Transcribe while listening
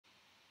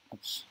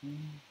Let's see.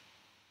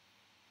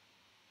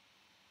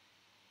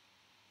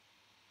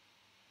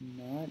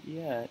 Not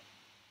yet.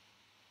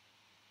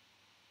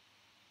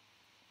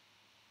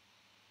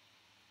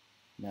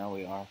 Now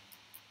we are.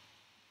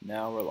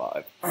 Now we're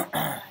live.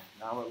 Now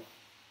we're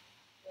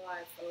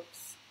Live,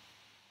 folks.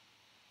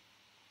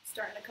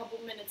 Starting a couple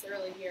minutes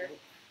early here.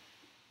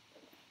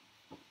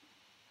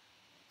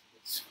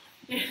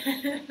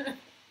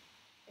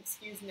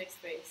 Excuse Nick's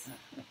face.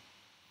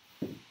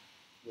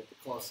 Get the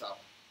close up.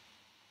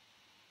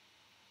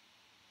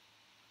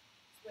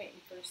 Just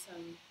waiting for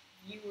some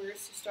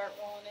viewers to start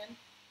rolling in.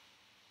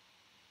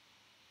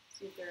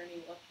 See if there are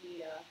any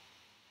lucky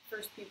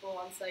first people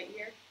on site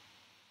here.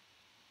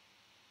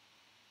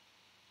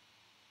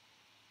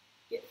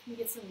 Can we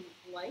get some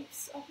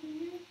likes up in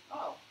here?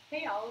 Oh,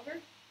 hey Oliver.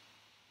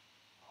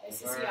 Nice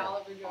to see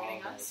Oliver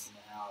joining us. In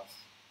the house.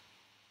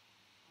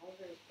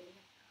 Oliver is in the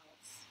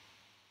house.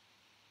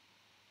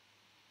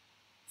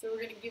 So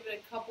we're going to give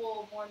it a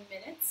couple more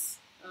minutes,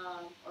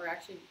 or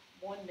actually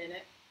 1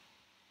 minute,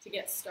 to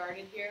get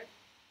started here.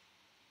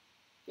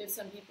 Give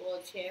some people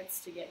a chance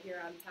to get here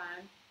on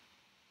time.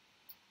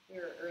 We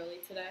were early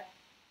today.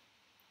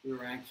 We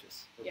were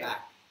anxious. We're Yeah,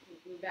 back.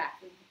 We're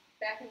back. We're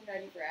back and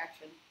ready for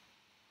action.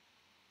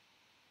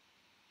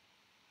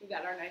 We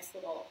got our nice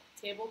little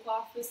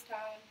tablecloth this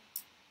time.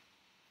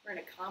 We're in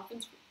a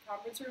conference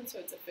room, so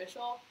it's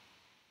official.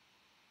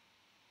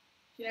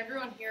 Can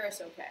everyone hear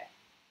us okay?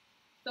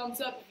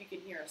 Thumbs up if you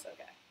can hear us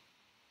okay.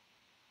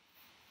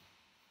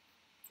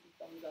 Some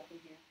thumbs up in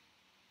here.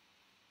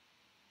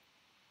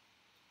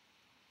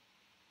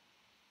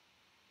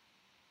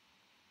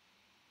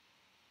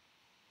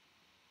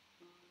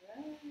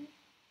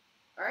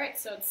 All right,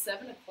 so it's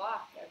 7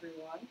 o'clock,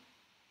 everyone.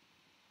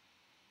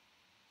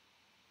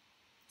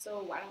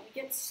 So why don't we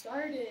get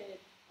started?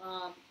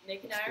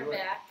 Nick and I are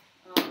back.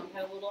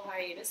 Had a little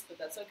hiatus, but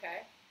that's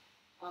okay.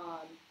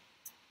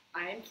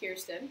 I am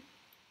Keirsten. And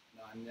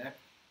I'm Nick.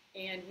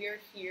 And we are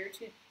here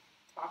to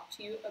talk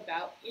to you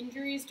about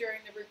injuries during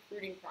the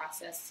recruiting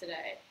process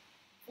today.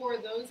 For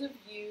those of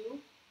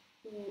you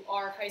who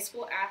are high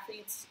school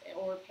athletes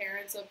or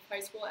parents of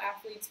high school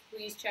athletes,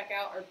 please check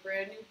out our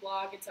brand new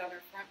blog. It's on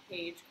our front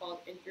page called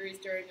Injuries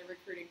During the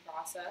Recruiting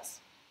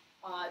Process.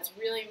 It's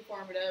really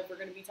informative. We're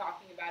going to be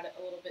talking about it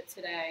a little bit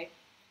today.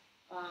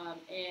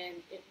 And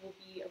it will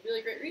be a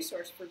really great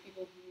resource for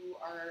people who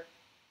are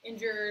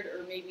injured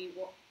or maybe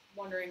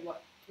wondering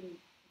what can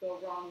go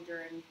wrong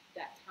during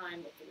that time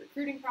of the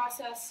recruiting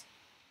process.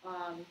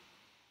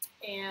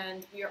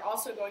 And we are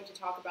also going to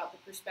talk about the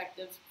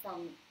perspectives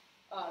from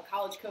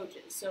college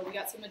coaches. So we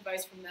got some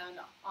advice from them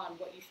on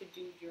what you should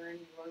do during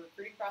your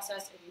recruiting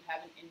process if you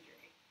have an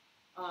injury.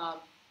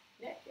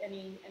 Nick,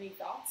 any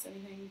thoughts?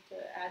 Anything to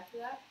add to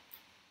that?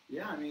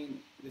 Yeah, I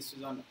mean, this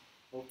is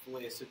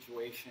hopefully a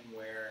situation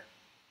where,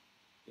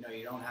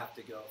 you don't have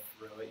to go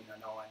through it.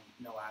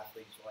 No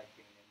athletes like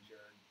being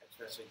injured,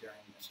 especially during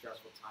a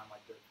stressful time like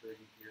the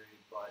recruiting period.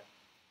 But,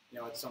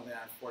 it's something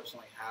that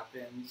unfortunately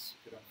happens.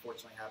 Could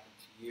unfortunately happen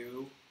to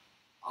you.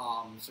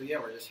 So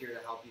yeah, we're just here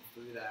to help you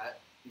through that.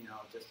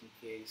 Just in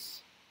case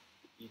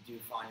you do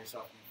find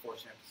yourself in the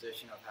unfortunate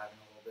position of having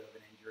a little bit of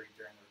an injury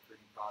during the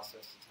recruiting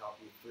process, to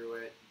help you through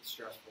it.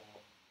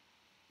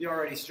 The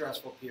already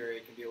stressful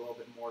period can be a little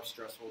bit more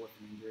stressful with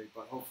an injury,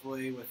 but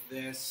hopefully with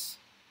this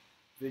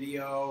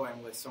video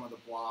and with some of the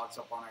blogs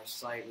up on our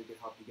site, we can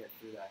help you get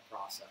through that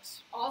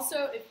process.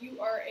 Also, if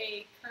you are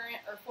a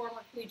current or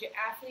former collegiate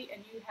athlete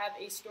and you have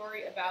a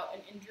story about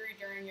an injury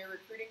during your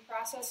recruiting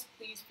process,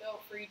 please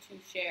feel free to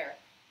share.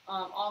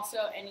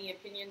 Also, any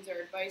opinions or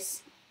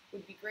advice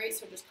would be great,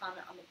 so just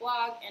comment on the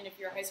blog. And if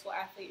you're a high school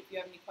athlete, if you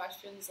have any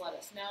questions, let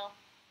us know.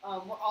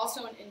 We're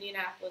also in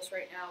Indianapolis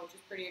right now, which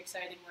is pretty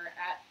exciting. We're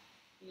at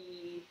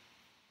the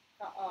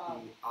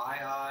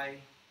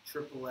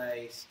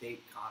IIAAA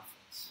State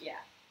Conference. Yeah,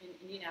 in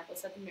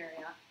Indianapolis at the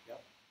Marriott.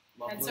 Yep.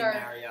 Lovely Hence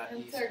Marriott.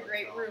 It's our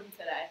great room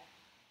today.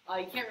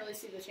 You can't really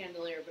see the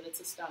chandelier, but it's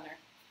a stunner.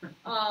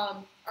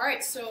 All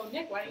right, so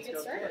Nick, why don't you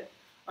get started?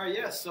 All right,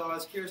 yeah, so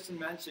as Keirsten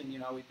mentioned,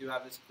 we do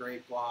have this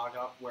great blog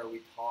up where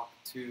we talk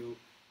to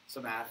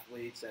some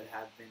athletes that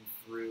have been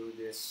through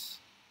this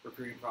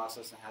recruiting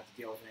process and had to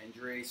deal with an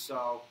injury.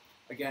 So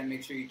again,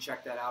 make sure you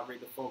check that out,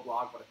 read the full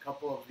blog, but a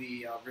couple of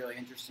the really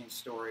interesting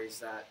stories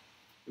that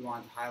we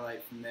wanted to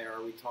highlight from there.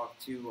 We talked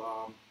to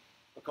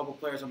a couple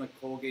players on the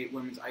Colgate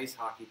women's ice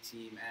hockey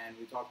team, and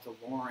we talked to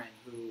Lauren,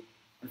 who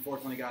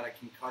unfortunately got a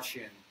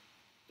concussion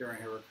during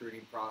her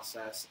recruiting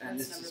process. And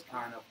That's this is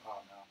fun. kind of,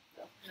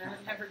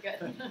 Never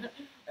good.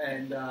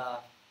 And,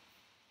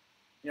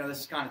 this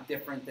is kind of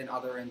different than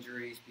other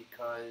injuries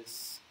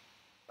because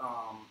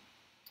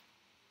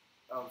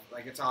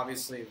it's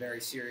obviously a very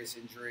serious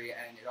injury,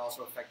 and it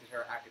also affected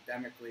her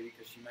academically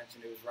because she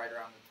mentioned it was right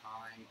around the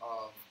time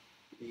of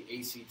the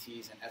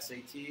ACTs and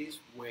SATs,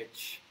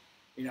 which,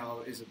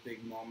 is a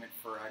big moment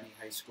for any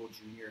high school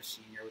junior or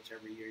senior,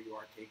 whichever year you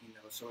are taking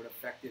those. So it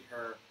affected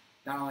her,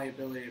 not only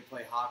ability to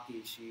play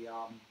hockey, she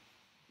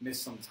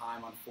missed some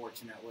time,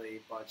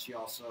 unfortunately, but she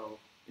also,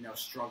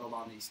 struggled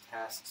on these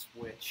tests,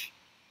 which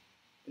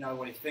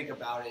when you think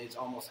about it, it's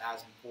almost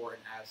as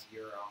important as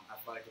your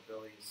athletic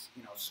abilities,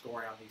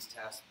 scoring on these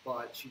tests.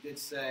 But she did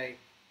say,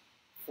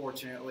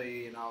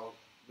 fortunately,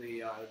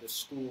 the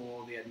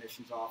school, the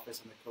admissions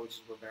office, and the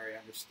coaches were very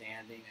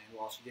understanding. And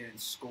while she didn't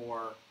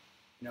score,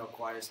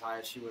 quite as high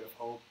as she would have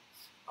hoped,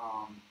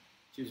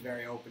 she was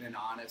very open and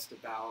honest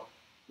about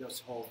this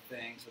whole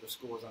thing. So the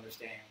school was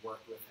understanding and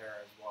worked with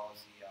her, as well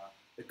as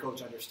the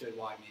coach understood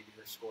why maybe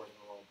her scores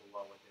were a little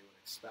below what they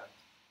would expect.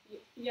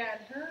 Yeah,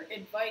 and her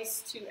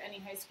advice to any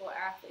high school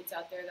athletes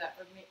out there that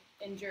are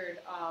injured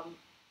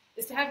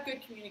is to have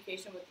good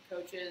communication with the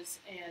coaches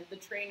and the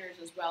trainers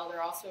as well.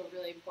 They're also a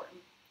really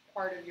important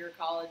part of your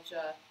college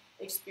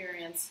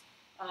experience.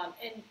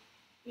 And,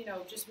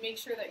 just make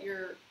sure that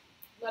you're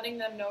letting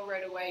them know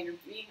right away, you're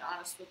being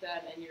honest with them,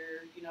 and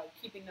you're,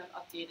 keeping them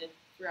updated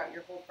throughout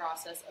your whole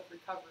process of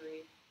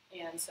recovery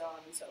and so on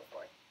and so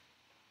forth.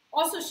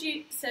 Also,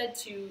 she said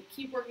to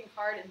keep working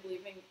hard and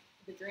believing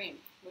the dream,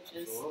 which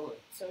Absolutely.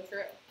 is so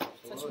true.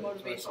 Absolutely. Such a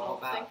motivational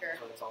thinker.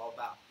 That's what it's all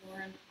about.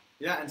 Lauren.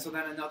 Yeah, and so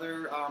then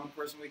another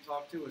person we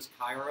talked to was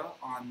Kyra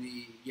on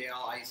the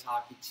Yale ice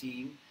hockey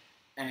team.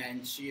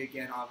 And she,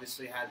 again,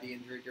 obviously had the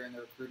injury during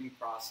the recruiting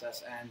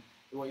process. And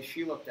the way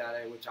she looked at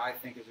it, which I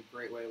think is a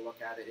great way to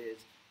look at it, is,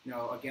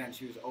 again,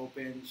 she was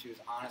open. She was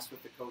honest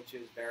with the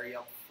coaches, very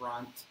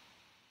upfront.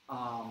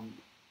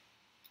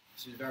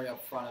 She was very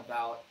upfront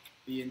about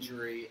the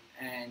injury.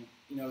 And,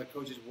 the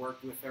coaches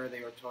worked with her.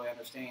 They were totally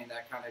understanding.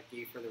 That kind of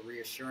gave her the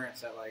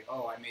reassurance that, like,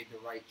 oh, I made the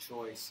right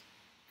choice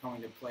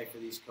coming to play for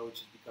these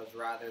coaches, because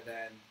rather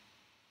than,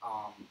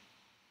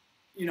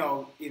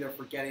 either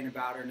forgetting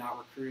about her, not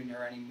recruiting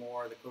her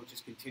anymore, the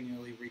coaches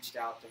continually reached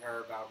out to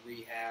her about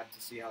rehab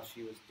to see how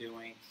she was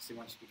doing, to see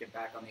when she could get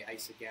back on the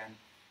ice again.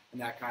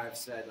 And that kind of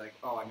said, like,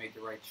 oh, I made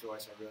the right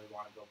choice. I really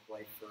want to go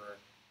play for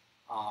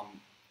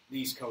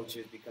these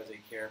coaches because they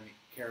care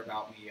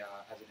about me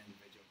as an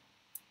individual.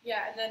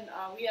 Yeah, and then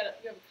we have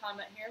a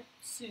comment here.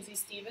 Susie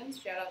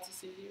Stevens, shout out to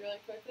Susie really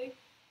quickly.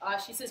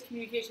 She says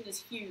communication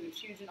is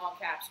huge in all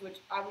caps, which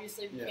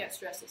obviously we can't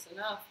stress this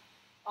enough.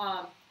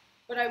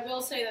 But I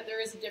will say that there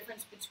is a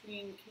difference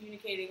between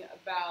communicating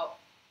about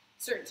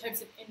certain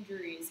types of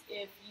injuries.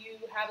 If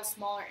you have a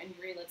smaller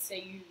injury, let's say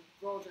you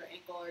rolled your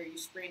ankle or you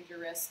sprained your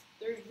wrist,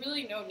 there's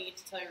really no need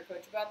to tell your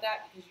coach about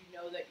that, because you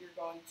know that you're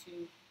going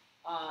to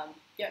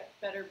get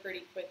better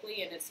pretty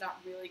quickly, and it's not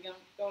really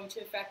going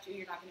to affect you.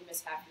 You're not going to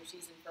miss half your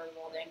season for a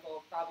rolled ankle.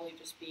 It'll probably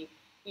just be,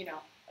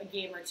 a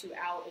game or two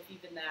out, if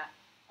even that.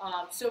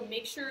 So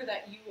make sure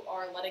that you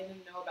are letting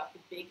them know about the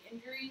big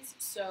injuries.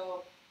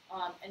 So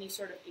any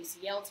sort of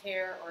ACL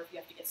tear, or if you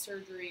have to get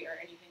surgery or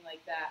anything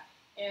like that.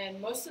 And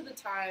most of the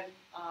time,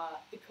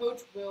 the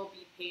coach will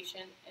be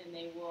patient, and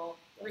they will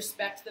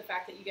respect the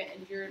fact that you get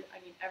injured.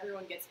 I mean,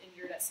 everyone gets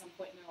injured at some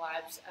point in their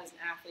lives as an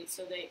athlete,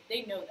 so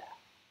they know that.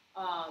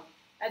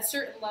 At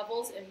certain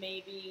levels, it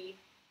may be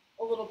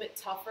a little bit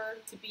tougher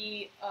to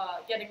be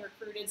getting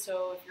recruited.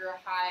 So if you're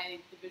a high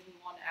Division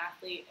I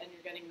athlete and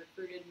you're getting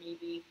recruited,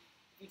 maybe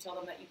if you tell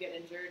them that you get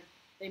injured,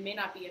 they may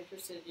not be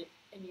interested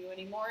in you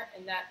anymore,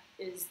 and that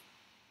is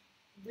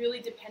really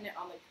dependent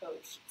on the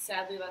coach.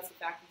 Sadly, that's the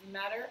fact of the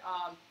matter.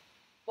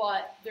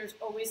 But there's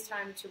always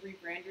time to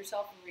rebrand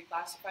yourself and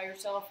reclassify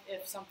yourself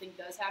if something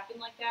does happen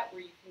like that,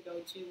 where you can go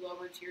to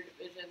lower tier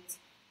divisions.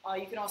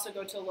 You can also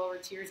go to lower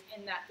tiers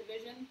in that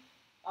division.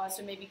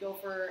 So maybe go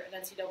for an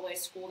NCAA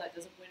school that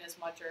doesn't win as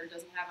much or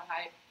doesn't have a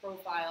high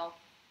profile.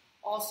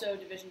 Also,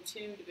 Division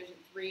II, Division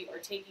III, or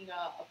taking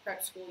a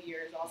prep school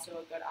year is also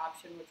a good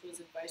option, which was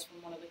advice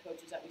from one of the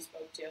coaches that we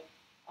spoke to.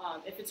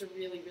 If it's a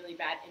really, really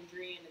bad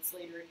injury and it's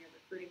later in your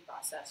recruiting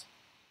process.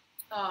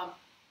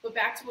 But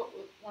back to what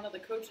one of the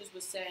coaches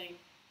was saying,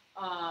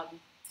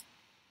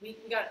 we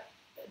got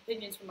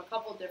opinions from a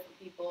couple of different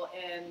people,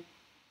 and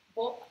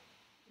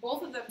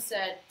both of them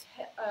said,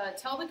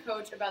 tell the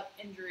coach about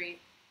the injury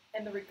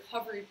and the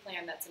recovery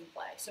plan that's in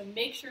play. So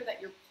make sure that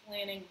you're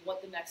planning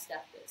what the next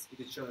step is. You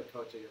can show the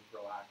coach that you're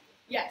proactive.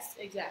 Yes,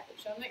 exactly.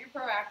 Show them that you're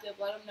proactive.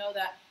 Let them know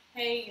that,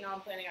 hey,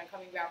 I'm planning on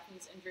coming back from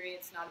this injury.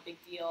 It's not a big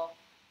deal.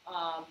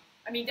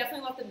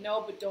 Definitely let them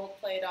know, but don't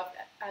play it up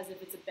as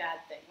if it's a bad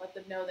thing. Let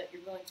them know that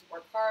you're willing to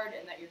work hard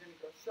and that you're going to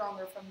grow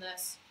stronger from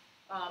this.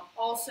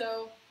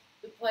 Also,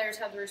 the players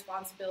have the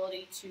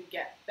responsibility to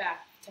get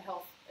back to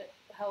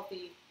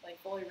healthy, like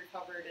fully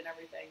recovered and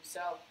everything.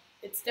 So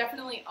it's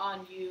definitely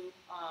on you.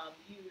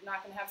 You're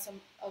not going to have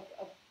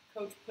a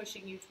coach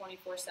pushing you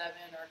 24/7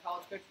 or a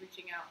college coach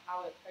reaching out,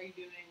 how are you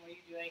doing, what are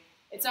you doing?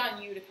 It's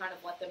on you to kind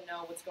of let them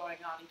know what's going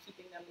on and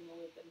keeping them in the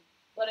loop and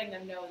letting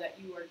them know that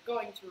you are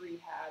going to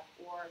rehab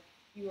or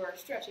you are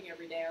stretching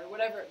every day or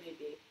whatever it may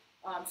be.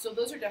 So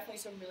those are definitely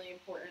some really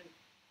important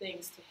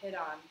things to hit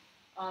on.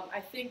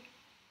 I think,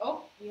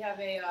 we have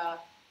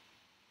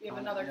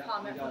another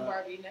comment from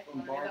Barbie. Nick,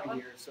 from Barbie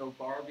here. So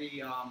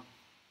Barbie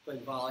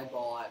played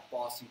volleyball at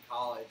Boston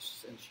College,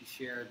 and she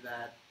shared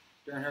that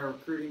during her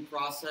recruiting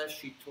process,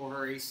 she tore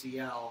her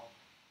ACL,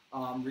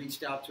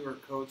 reached out to her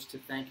coach to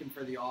thank him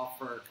for the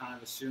offer, kind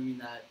of assuming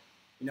that,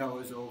 it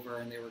was over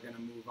and they were going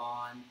to move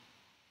on.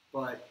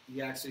 But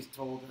he actually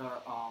told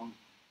her,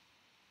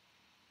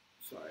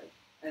 sorry.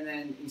 And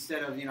then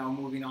instead of,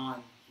 moving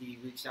on, he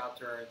reached out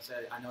to her and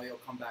said, I know you'll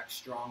come back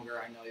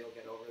stronger. I know you'll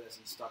get over this,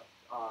 and stuck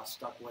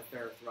with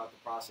her throughout the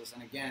process.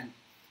 And again,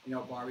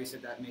 Barbie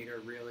said that made her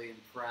really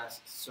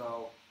impressed.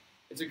 So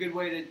it's a good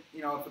way to,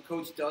 if a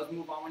coach does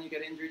move on when you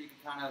get injured, you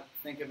can kind of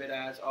think of it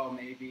as, oh,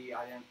 maybe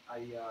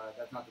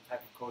that's not the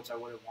type of coach I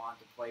would have wanted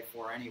to play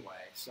for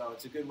anyway. So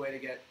it's a good way to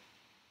get,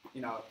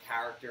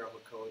 character of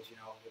a coach.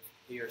 If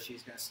he or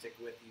she's going to stick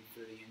with you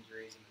through the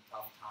injuries and the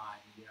tough time,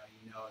 you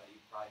know that you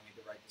probably made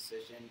the right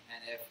decision.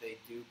 And if they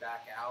do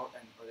back out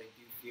or they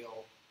do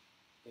feel,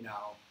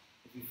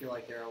 if you feel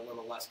like they're a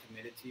little less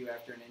committed to you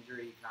after an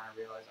injury, you kind of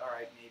realize, all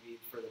right, maybe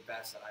it's for the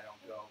best that I don't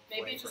go.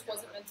 Maybe it just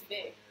wasn't meant to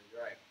be.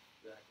 Right,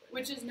 exactly.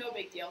 Which is no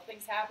big deal.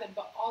 Things happen.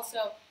 But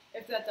also,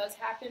 if that does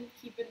happen,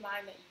 keep in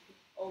mind that you can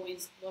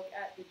always look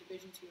at the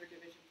Division II or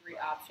Division III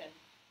option.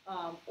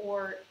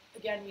 Or,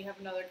 again, we have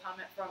another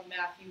comment from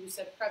Matthew who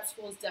said prep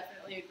school is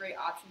definitely a great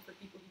option for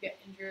people who get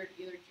injured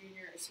either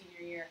junior or senior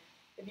year.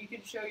 If you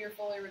can show you're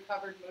fully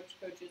recovered, most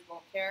coaches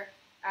won't care.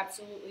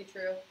 Absolutely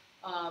true.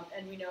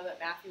 And we know that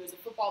Matthew is a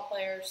football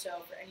player,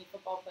 so for any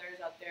football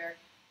players out there,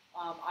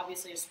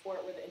 obviously a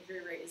sport where the injury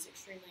rate is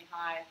extremely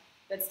high,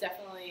 that's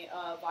definitely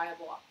a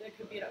viable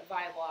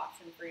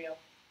option for you.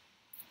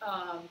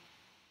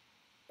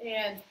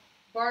 And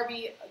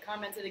Barbie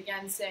commented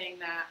again saying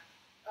that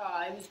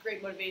it was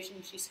great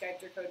motivation. She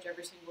Skyped her coach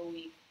every single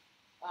week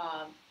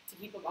to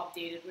keep them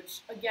updated,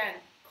 which, again,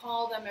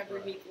 call them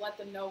every week, let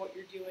them know what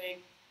you're doing.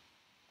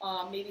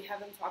 Maybe have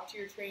them talk to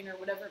your trainer,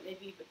 whatever it may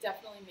be, but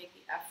definitely make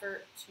the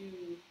effort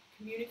to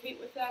communicate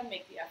with them,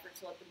 make the effort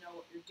to let them know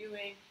what you're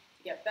doing,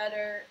 to get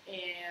better,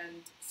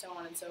 and so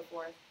on and so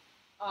forth.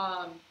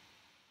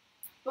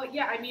 But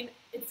yeah, I mean,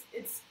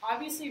 it's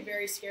obviously a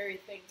very scary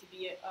thing to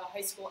be a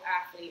high school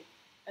athlete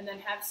and then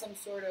have some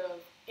sort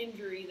of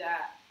injury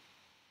that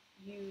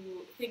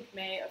you think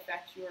may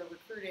affect your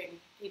recruiting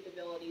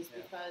capabilities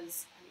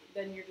because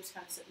then you're just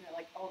kind of sitting there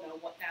like, oh no,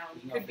 what now?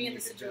 You could be in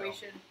the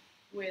situation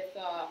with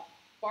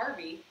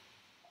Barbie.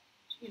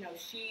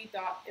 She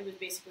thought it was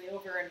basically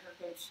over and her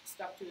coach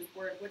stuck to his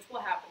word, which will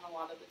happen a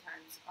lot of the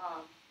times.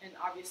 And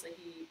obviously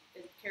he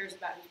cares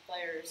about his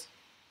players.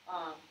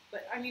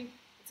 But I mean,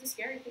 it's a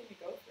scary thing to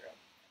go through.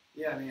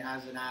 Yeah, I mean,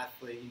 as an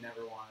athlete, you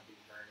never want to be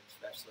hurt,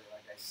 especially,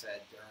 like I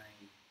said,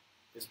 during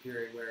this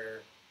period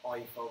where all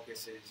you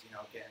focus is,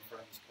 getting in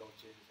front of these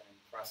coaches and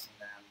impressing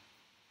them.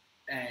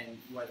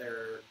 And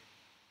whether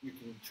you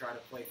can try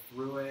to play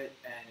through it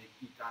and it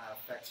kind of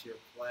affects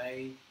your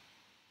play,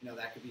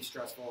 that could be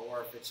stressful.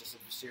 Or if it's just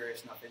a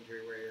serious enough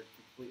injury where you're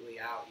completely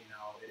out,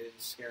 it is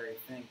a scary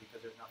thing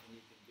because there's nothing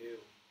you can do.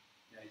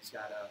 You just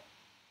got to,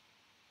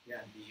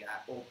 be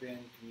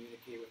open,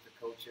 communicate with the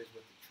coaches,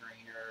 with the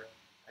trainer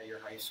at your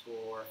high school,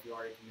 or if you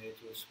already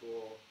committed to a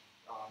school,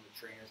 the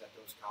trainers at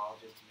those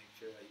colleges to make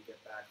sure that you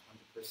get back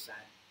 100%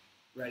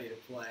 ready to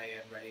play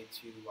and ready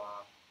to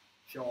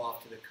show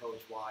off to the coach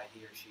why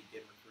he or she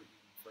did recruit you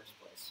in the first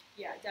place.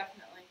 Yeah,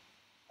 definitely.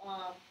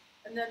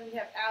 And then we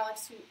have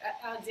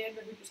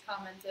Alexander who just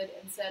commented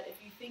and said, if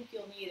you think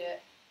you'll need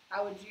it,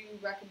 how would you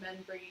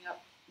recommend bringing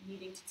up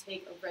needing to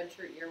take a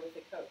redshirt year with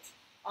a coach?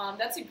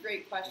 That's a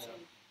great question.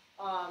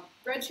 Yeah.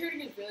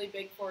 Redshirting is really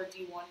big for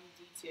D1 and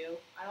D2.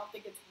 I don't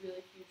think it's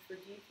really huge for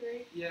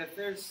D3. Yeah,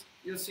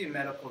 you'll see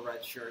medical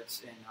red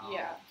shirts in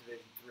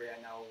Division 3.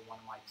 I know one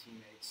of my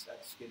teammates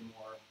at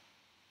Skidmore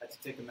had to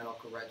take a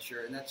medical red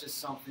shirt, and that's just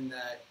something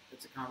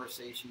it's a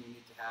conversation you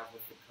need to have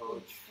with the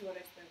coach. Do you want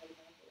to explain what a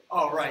medical red shirt is?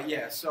 Oh, right,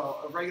 yeah.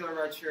 So a regular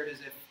red shirt is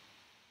if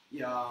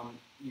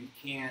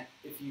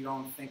if you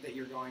don't think that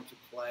you're going to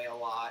play a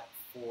lot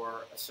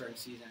for a certain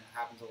season. It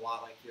happens a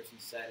lot, like Keirsten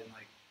said, in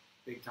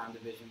big time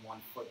Division I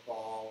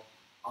football.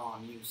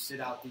 You sit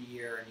out the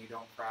year and you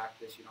don't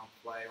practice, you don't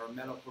play. Or a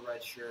medical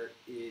red shirt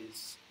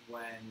is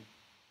when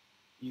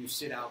you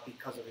sit out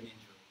because of an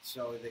injury.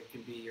 So that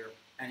can be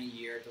any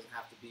year. It doesn't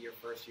have to be your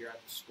first year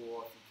at the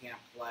school. If you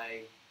can't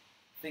play,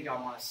 I think I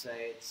want to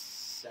say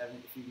it's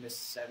if you miss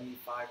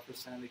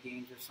 75% of the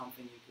games or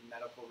something, you can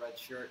medical red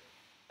shirt.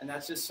 And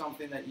that's just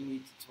something that you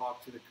need to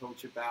talk to the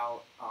coach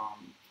about,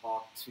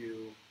 talk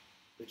to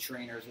the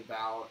trainers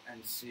about,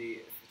 and see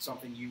if it's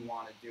something you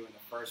want to do in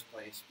the first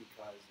place,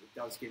 because it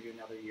does give you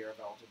another year of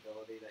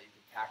eligibility that you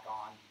can tack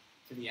on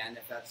to the end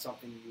if that's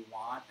something you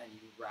want and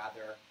you'd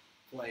rather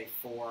play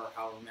for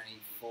however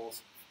many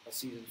a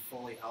season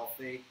fully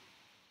healthy.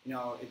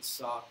 It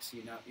sucks.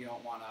 You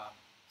don't want to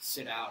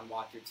sit out and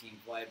watch your team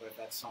play, but if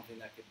that's something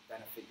that could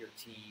benefit your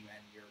team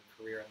and your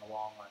career in the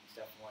long run, it's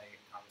definitely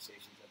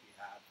conversations that we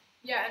have.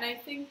 Yeah, and I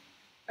think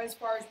as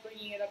far as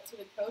bringing it up to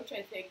the coach,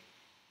 I think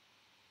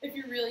if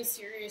you're really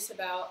serious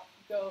about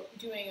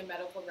doing a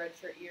medical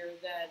redshirt year,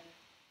 then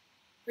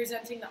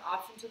presenting the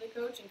option to the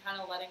coach and kind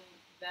of letting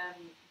them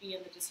be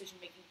in the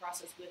decision-making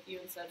process with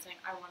you instead of saying,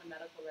 I want a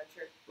medical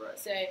redshirt. Right.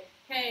 Say,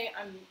 hey,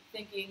 I'm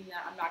thinking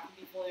that I'm not going to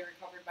be fully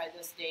recovered by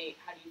this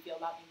date. How do you feel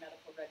about me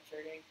medical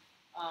redshirting?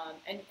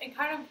 And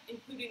kind of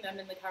including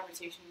them in the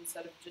conversation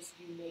instead of just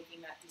you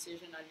making that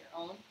decision on your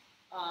own.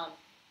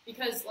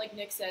 Because, like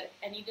Nick said,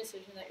 any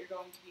decision that you're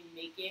going to be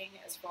making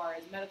as far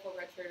as medical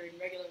redshirting,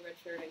 regular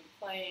redshirting,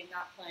 playing,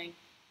 not playing,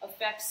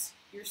 affects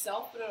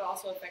yourself, but it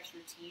also affects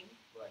your team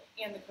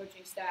and the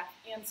coaching staff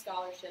and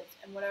scholarships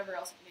and whatever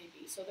else it may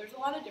be. So there's a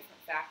lot of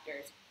different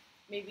factors.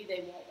 Maybe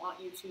they won't want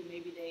you to,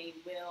 maybe they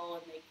will,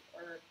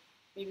 or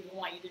maybe they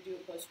want you to do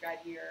a post-grad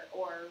year,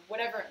 or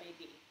whatever it may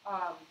be.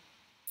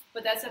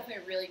 But that's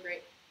definitely a really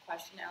great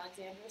question,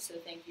 Alexandra, so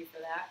thank you for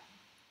that.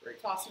 Great.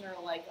 Tossing her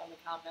a like on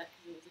the comment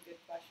because it was a good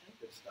question.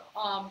 Good stuff.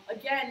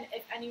 Again,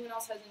 if anyone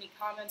else has any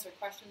comments or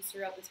questions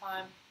throughout the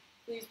time,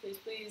 please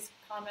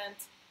comment.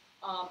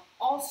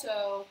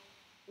 Also,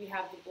 we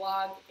have the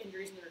blog,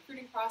 Injuries in the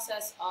Recruiting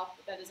Process, up.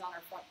 That is on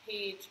our front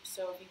page.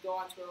 So if you go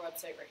onto our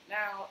website right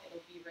now,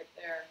 it'll be right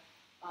there.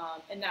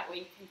 And that way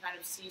you can kind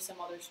of see some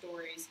other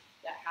stories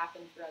that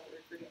happen throughout the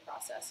recruiting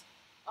process.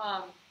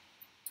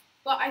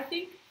 But I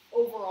think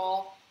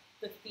overall,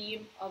 the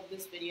theme of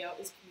this video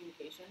is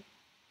communication.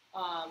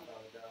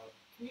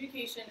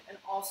 Communication, and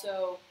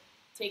also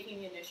taking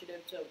the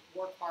initiative to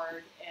work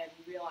hard and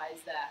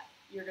realize that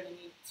you're going to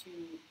need to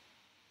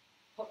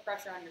put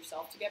pressure on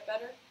yourself to get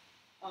better.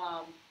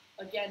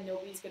 Again,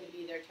 nobody's going to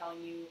be there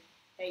telling you,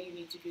 hey, you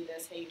need to do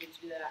this, hey, you need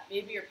to do that.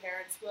 Maybe your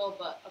parents will,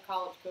 but a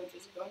college coach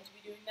isn't going to be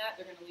doing that.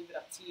 They're going to leave it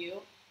up to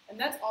you. And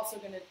that's also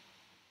going to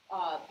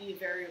be a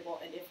variable,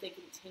 and if they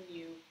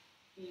continue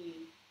the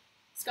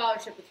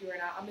scholarship with you or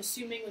not. I'm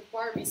assuming with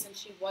Barbie, since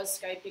she was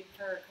Skyping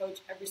her coach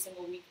every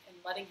single week and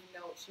letting him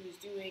know what she was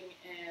doing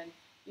and,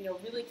 you know,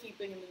 really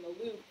keeping him in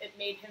the loop, it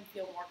made him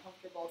feel more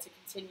comfortable to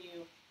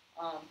continue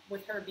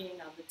with her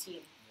being on the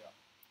team.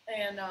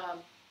 Yeah.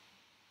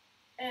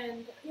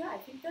 And yeah, I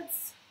think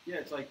that's... Yeah,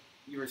 it's like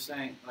you were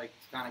saying, like,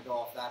 to kind of go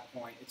off that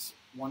point, it's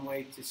one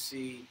way to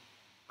see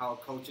how a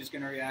coach is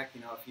going to react.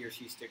 You know, if he or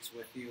she sticks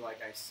with you,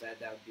 like I said,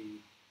 that would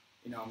be,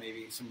 you know,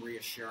 maybe some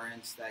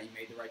reassurance that you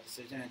made the right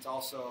decision. It's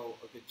also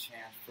a good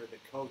chance for the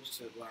coach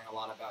to learn a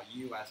lot about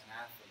you as an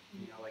athlete.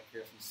 Mm-hmm. You know, like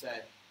Keirsten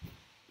said,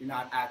 you're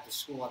not at the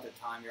school at the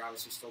time. You're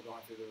obviously still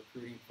going through the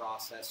recruiting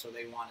process, so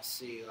they want to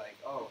see, like,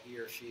 oh, he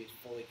or she is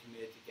fully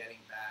committed to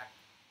getting back.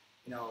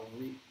 You know,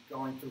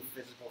 going through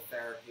physical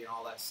therapy and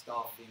all that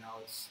stuff, you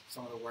know, it's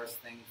some of the worst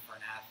things for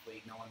an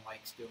athlete. No one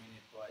likes doing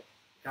it, but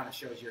it kind of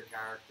shows your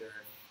character.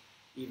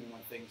 Even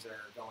when things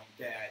are going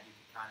bad, you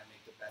can kind of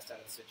make the best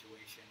out of the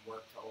situation,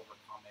 work to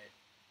overcome it.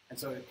 And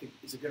so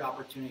it's a good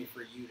opportunity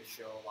for you to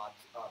show a lot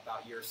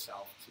about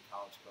yourself to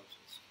college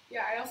coaches.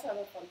 Yeah, I also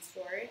have a fun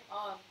story.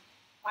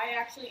 I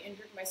actually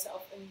injured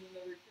myself in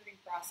the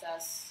recruiting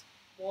process,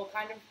 well,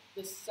 kind of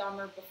the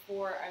summer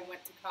before I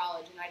went to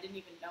college, and I didn't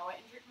even know I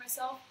injured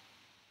myself.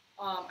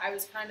 I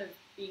was kind of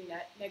being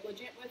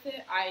negligent with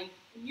it. I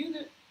knew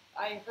that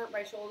I hurt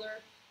my shoulder.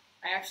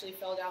 I actually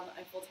fell down the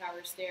Eiffel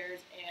Tower stairs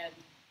and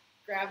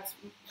grabbed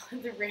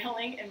the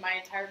railing, and my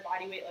entire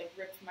body weight like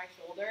ripped my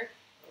shoulder.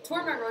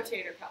 Tore my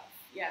rotator cuff.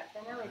 Yeah,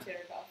 tore my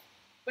rotator cuff.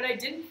 But I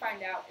didn't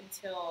find out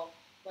until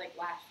like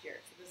last year.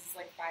 So this is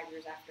like 5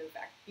 years after the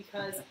fact,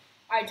 because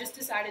I just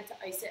decided to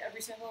ice it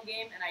every single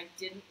game, and I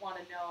didn't want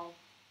to know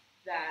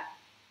that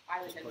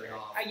I was injured.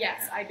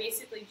 Yes, I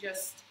basically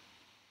just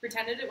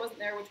pretended it wasn't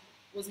there, which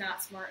was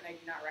not smart, and I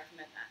do not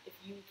recommend that. If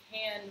you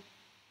can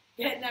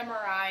get an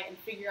MRI and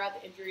figure out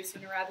the injury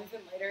sooner rather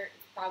than later,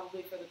 it's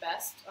probably for the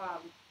best.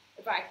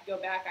 If I could go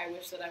back, I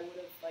wish that I would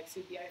have like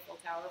sued the Eiffel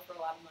Tower for a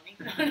lot of money.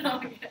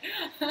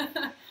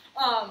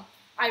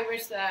 I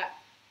wish that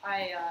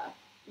I,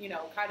 you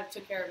know, kind of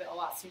took care of it a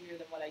lot sooner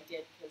than what I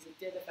did, because it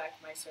did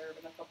affect my serve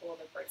and a couple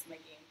other parts of my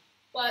game.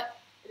 But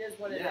it is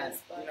what it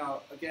is. But, you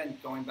know, again,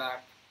 going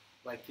back,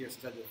 like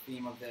Keirsten said, the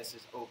theme of this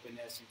is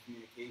openness and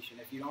communication.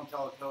 If you don't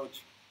tell a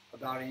coach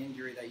about an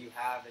injury that you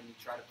have and you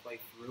try to play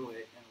through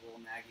it and a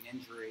little nagging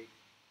injury,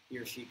 he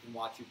or she can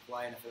watch you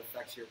play, and if it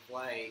affects your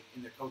play,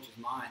 in the coach's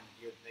mind,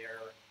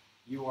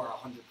 you are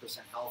 100%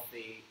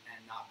 healthy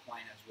and not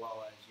playing as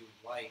well as you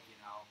would like. You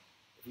know,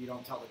 if you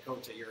don't tell the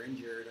coach that you're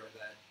injured or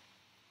that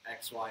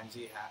X, Y, and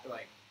Z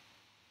happened,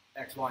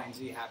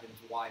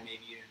 why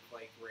maybe you didn't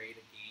play great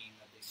a game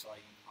that they saw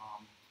you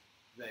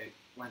they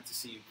went to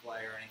see you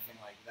play or anything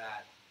like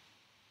that,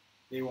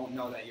 they won't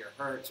know that you're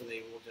hurt, so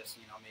they will just,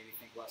 you know, maybe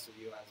think less of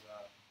you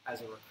as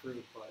a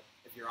recruit. But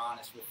if you're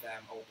honest with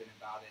them, open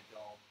about it,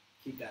 they'll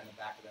keep that in the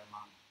back of their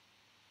mind.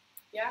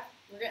 Yeah,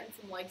 we're getting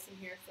some likes in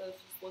here, so I was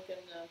just looking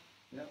to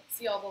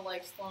see all the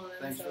likes flowing in.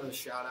 Thanks for the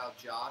shout out,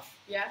 Josh.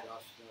 Yeah.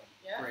 Josh,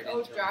 great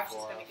Josh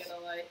is going to get a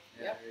like.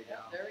 Yeah, there you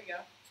go. There we go.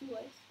 2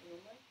 likes. 1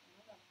 like.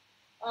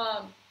 I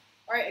don't know.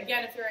 All right,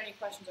 again, if there are any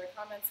questions or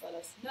comments, let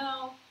us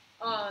know.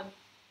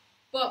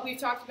 But we've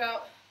talked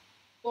about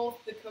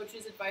both the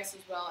coach's advice as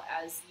well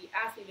as the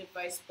athlete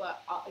advice,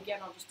 but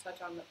again, I'll just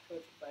touch on the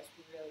coach advice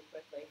really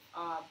quickly.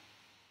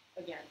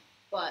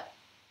 But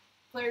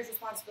players'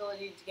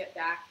 responsibility to get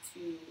back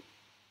to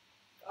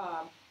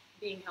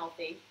being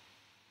healthy.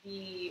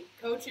 The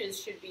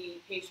coaches should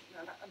be patient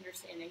and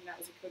understanding. That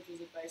was a coach's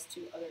advice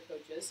to other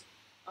coaches.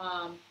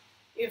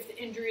 If the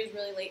injury is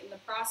really late in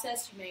the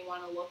process, you may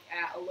want to look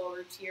at a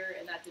lower tier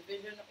in that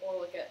division or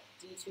look at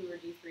D2 or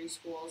D3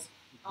 schools.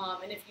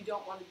 And if you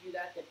don't want to do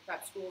that, then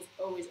prep school is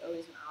always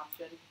an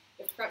option.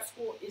 If prep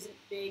school isn't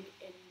big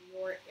in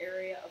your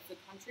area of the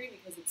country,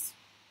 because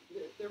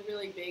they're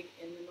really big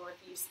in the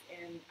Northeast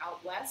and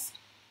out west,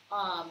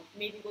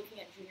 maybe looking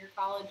at junior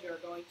college or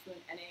going to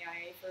an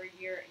NAIA for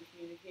a year and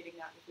communicating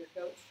that with your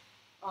coach.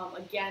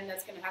 Again,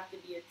 that's going to have to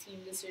be a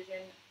team decision,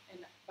 and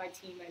by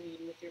team I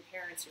mean with your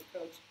parents, your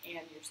coach,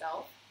 and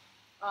yourself.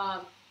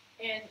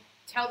 And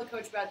tell the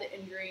coach about the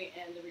injury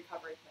and the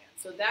recovery plan.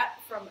 So that,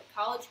 from a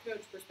college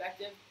coach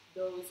perspective,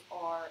 those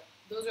are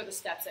the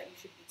steps that you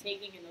should be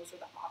taking, and those are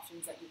the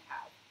options that you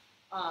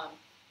have.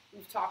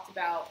 We've talked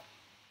about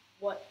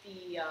what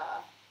the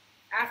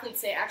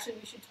athletes say. Actually,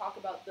 we should talk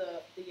about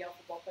the Yale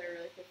football player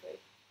really quickly.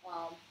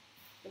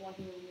 The one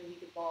who knew he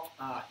could ball.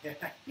 Yeah.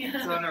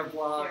 It's on our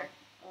blog.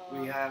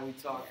 Here. We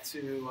talked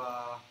to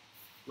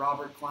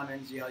Robert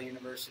Clemens, Yale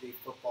University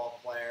football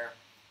player,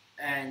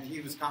 and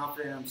he was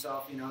confident in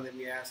himself. That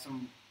we asked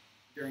him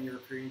during the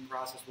recruiting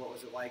process, what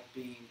was it like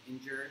being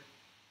injured?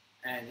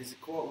 And his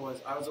quote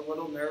was, "I was a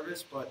little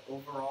nervous, but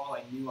overall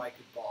I knew I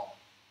could ball."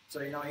 So,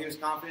 he was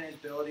confident in his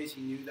abilities.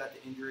 He knew that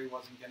the injury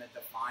wasn't going to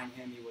define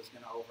him. He was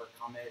going to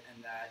overcome it,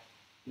 and that,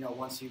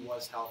 once he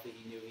was healthy,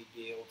 he knew he'd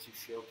be able to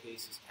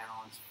showcase his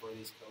talents for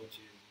these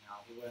coaches.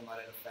 He wouldn't let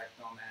it affect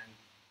him, and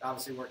it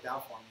obviously worked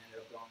out for him. He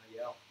ended up going to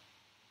Yale.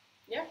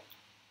 Yeah.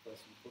 Play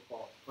some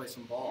football, play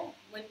some ball.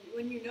 Yeah.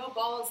 When you know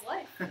ball is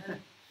life,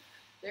 then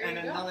there and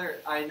you go.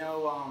 I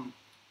know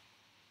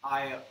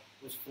I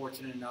was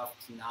fortunate enough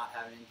to not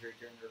have an injury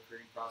during the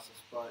recruiting process,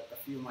 but a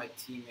few of my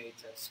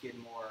teammates at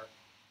Skidmore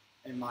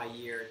in my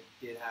year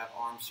did have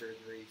arm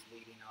surgeries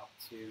leading up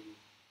to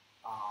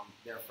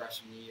their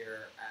freshman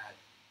year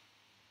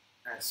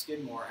at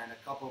Skidmore, and a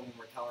couple of them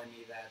were telling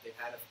me that they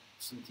had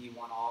some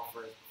D1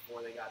 offers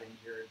before they got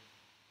injured,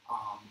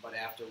 but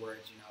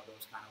afterwards,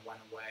 those kind of went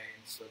away,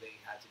 and so they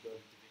had to go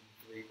the Division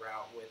III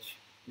route,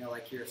 which,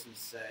 like Keirsten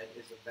said,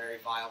 is a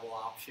very viable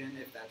option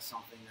if that's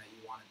something that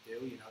you want to do.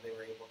 They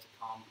were able to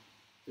come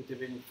to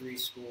Division III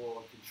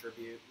school and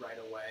contribute right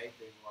away.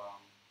 They were,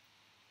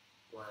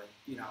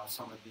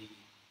 some of the,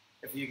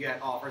 if you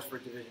get offers for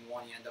Division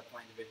I, you end up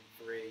playing Division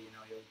III,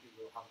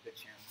 you'll have a good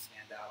chance to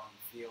stand out on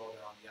the field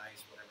or on the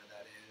ice, whatever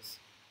that is.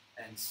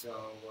 And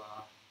so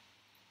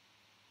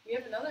we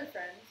have another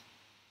friend,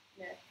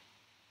 Nick,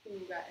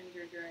 who got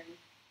injured during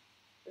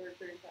the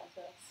recruiting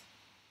process.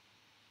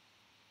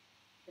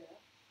 Yeah.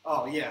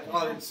 Oh, yeah.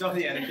 Well, so,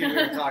 the kid we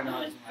were talking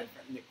about is my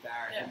friend Nick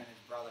Barrett. Yeah. Him and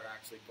his brother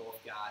actually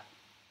both got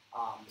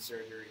the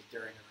surgeries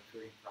during the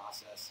recruiting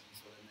process, and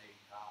so then they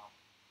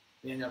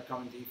ended up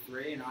coming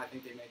D3, and I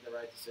think they made the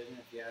right decision.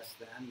 If you ask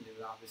them, it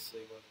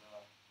obviously was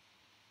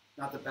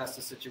not the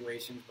best of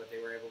situations, but they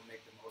were able to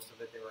make the most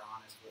of it. They were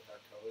honest with our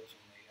coach,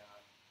 and they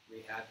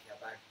rehabbed,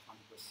 kept back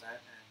 100%,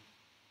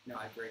 and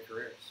had great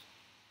careers.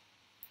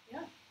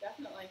 Yeah,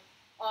 definitely.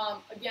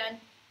 Again,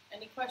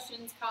 any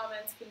questions,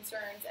 comments,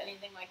 concerns,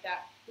 anything like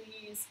that,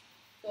 please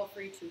feel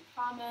free to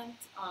comment.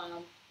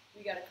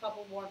 We got a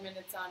couple more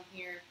minutes on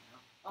here.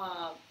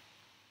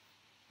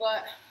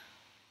 But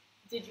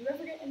did you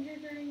ever get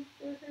injured during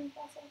the recruiting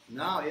process?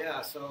 No, yeah.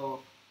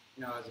 So,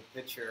 as a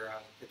pitcher, I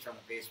was a pitcher on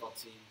the baseball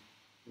team.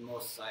 The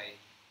most I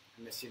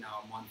miss, a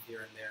month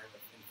here and there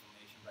with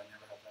inflammation, but I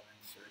never had to have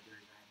any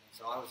surgeries or anything.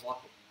 So I was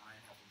lucky, I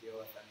didn't have to deal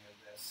with any of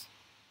this.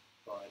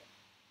 But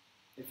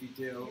if you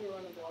do, you were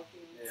one of the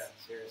lucky ones. Yeah,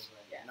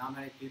 seriously. Yeah. Not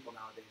many people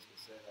nowadays can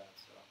say that.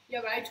 So.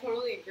 Yeah, but I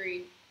totally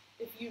agree.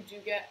 If you do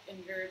get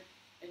injured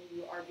and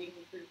you are being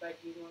recruited by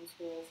D1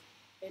 schools,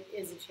 it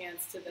is a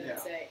chance to then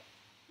say,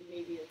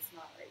 maybe it's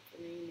not right for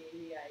me.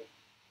 Maybe I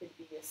could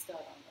be a stud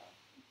on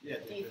the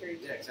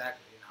D3. Yeah,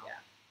 exactly. Yeah.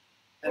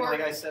 And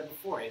like I said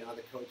before,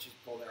 the coaches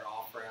pull their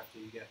offer after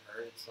you get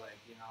hurt. It's like,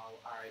 all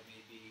right,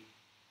 maybe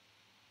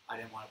I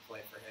didn't want to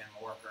play for him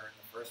or her in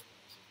the first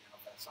place.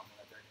 If that's something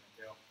that they're going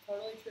to do.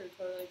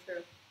 Totally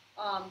true.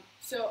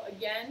 So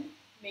again,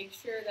 make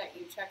sure that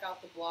you check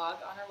out the blog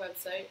on our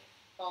website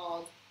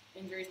called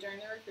Injuries During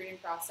the Recruiting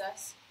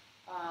Process.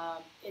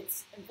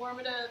 It's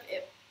informative.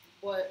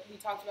 What we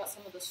talked about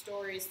some of the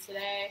stories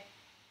today,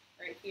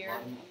 right here.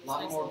 A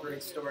lot more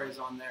great stories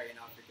on there. If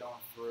you're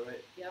going through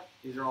it. Yep.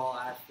 These are all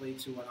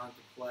athletes who went on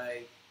to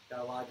play. Got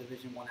a lot of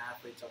Division I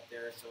athletes up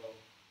there, so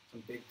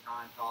some big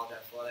time college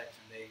athletics,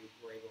 and they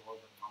were able to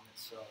overcome it.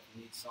 So if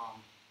you need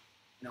some,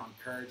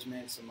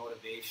 encouragement, some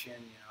motivation,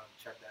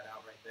 check that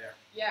out right there.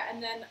 Yeah,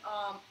 and then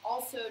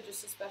also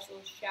just a special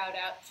shout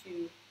out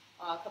to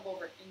a couple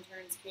of our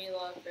interns,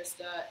 Kayla,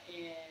 Krista,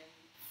 and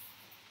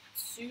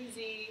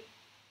Susie,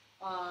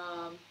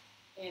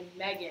 and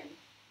Megan.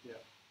 Yeah.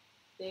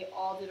 They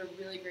all did a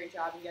really great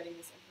job in getting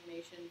this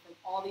information from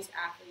all these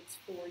athletes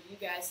for you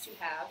guys to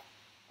have.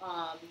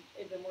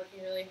 They've been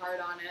working really hard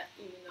on it,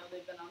 even though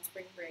they've been on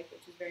spring break,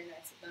 which is very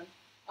nice of them.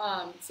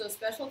 So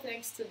special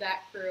thanks to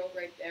that crew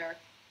right there,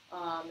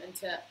 and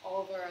to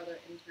all of our other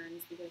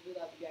interns, because we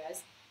love you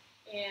guys.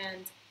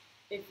 And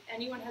if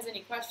anyone has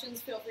any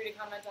questions, feel free to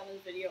comment on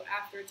this video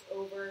after it's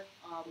over.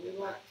 We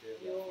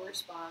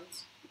respond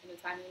in a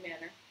timely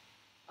manner.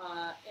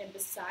 And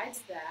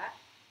besides that,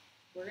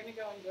 we're going to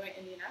go enjoy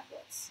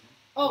Indianapolis.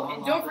 Oh,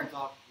 and don't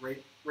forget,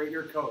 rate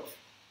your coach.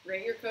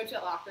 Rate your coach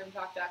at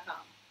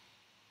lockerroomtalk.com.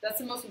 That's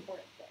the most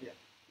important thing.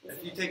 Yeah.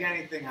 If you take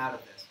anything out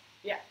of this,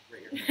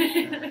 rate your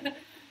coach.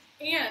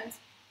 And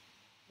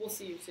we'll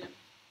see you soon.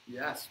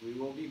 Yes, we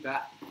will be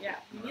back. Yeah,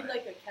 we need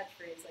like a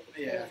catchphrase, like a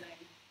closing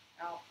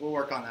out. We'll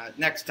work on that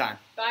next time.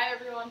 Bye,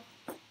 everyone.